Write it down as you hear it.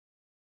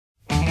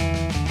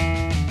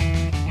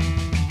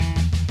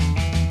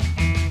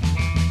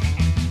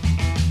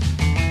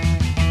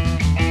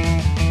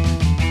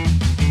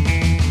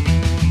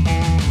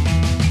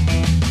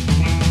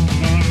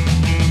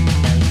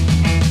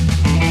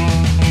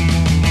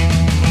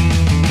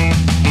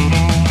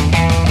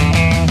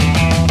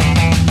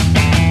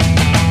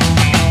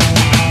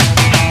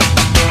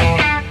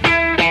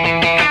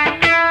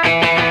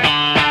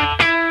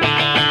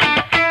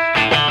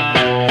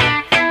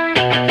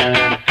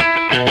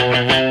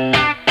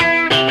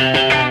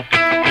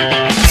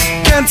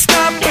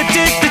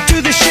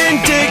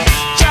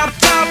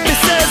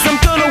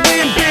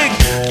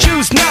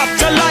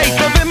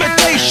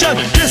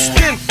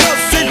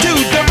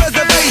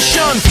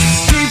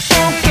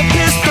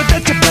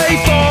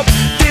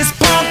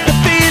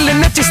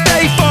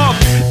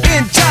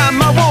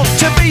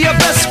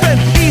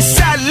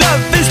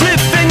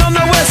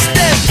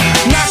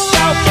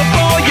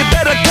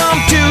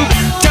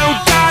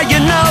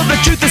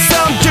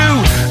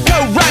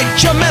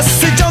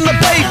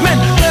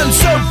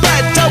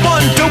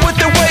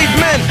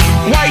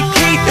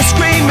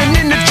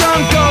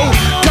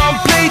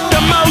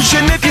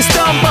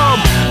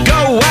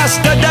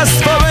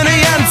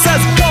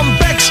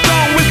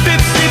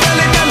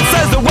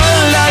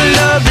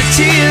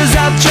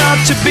job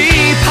to be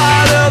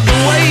part of the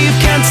wave.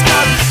 Can't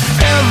stop,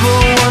 ever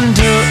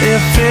wonder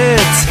if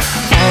it's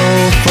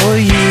all for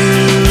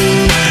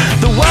you.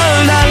 The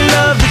world I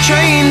love, the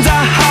trains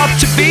I hop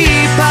to be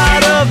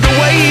part of the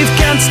wave.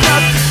 Can't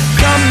stop,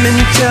 come and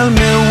tell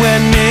me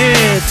when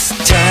it's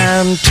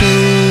time to.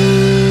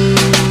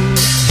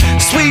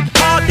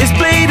 Sweetheart is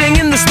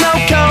bleeding in the snow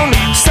cone,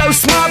 so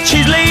smart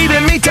she's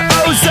leading me to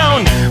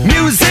ozone.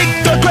 Music,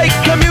 the great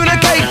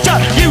communicator,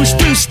 used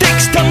two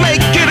sticks to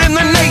make it in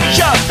the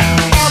nature.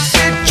 I'll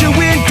fit you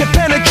into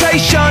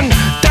penetration,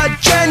 the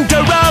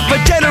gender of a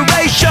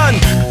generation,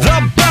 the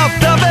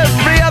birth of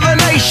every other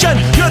nation.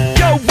 Look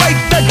your way,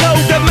 the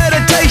gold of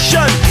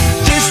meditation.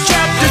 This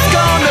chapter's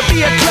gonna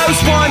be a close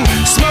one.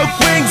 Smoke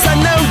rings, I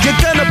know you're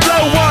gonna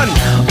blow one.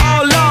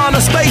 All on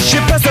a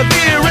spaceship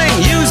persevering,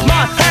 use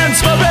my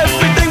hands for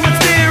everything but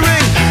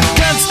steering.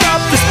 Can't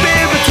stop the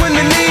spirits when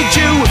they need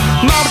you.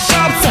 Mob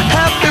tops are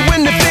happy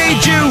when they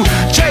feed you.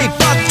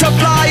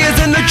 J-butterflies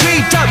in the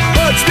treetop,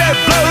 birds that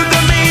blow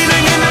the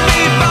meaning in the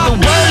bebop.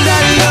 The world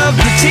I love,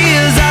 the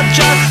tears I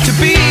drop to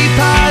be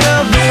part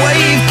of the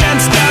wave.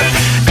 Can't stop,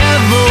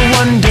 ever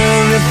wonder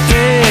if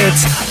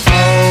it's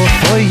all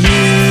for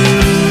you.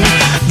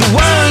 The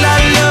world I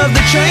love,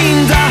 the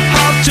trains I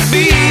hop to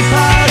be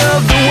part of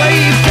the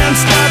wave. Can't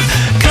stop,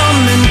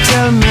 come and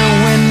tell me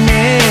when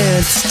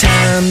it's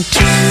time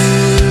to.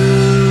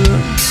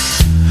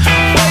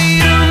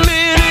 Wait a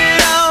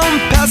minute, I'm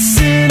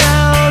passing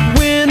out,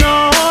 win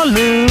or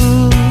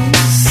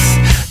lose,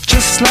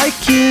 just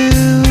like you.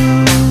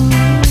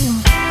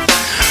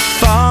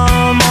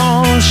 Far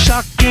more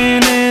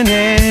shocking than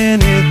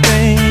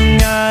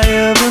anything I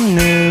ever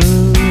knew.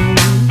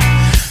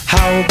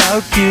 How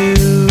about you?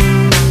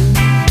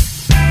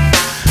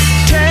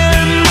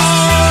 10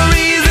 more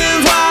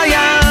reasons why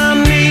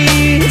I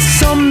need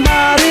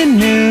somebody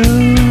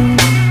new,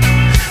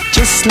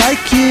 just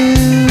like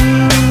you.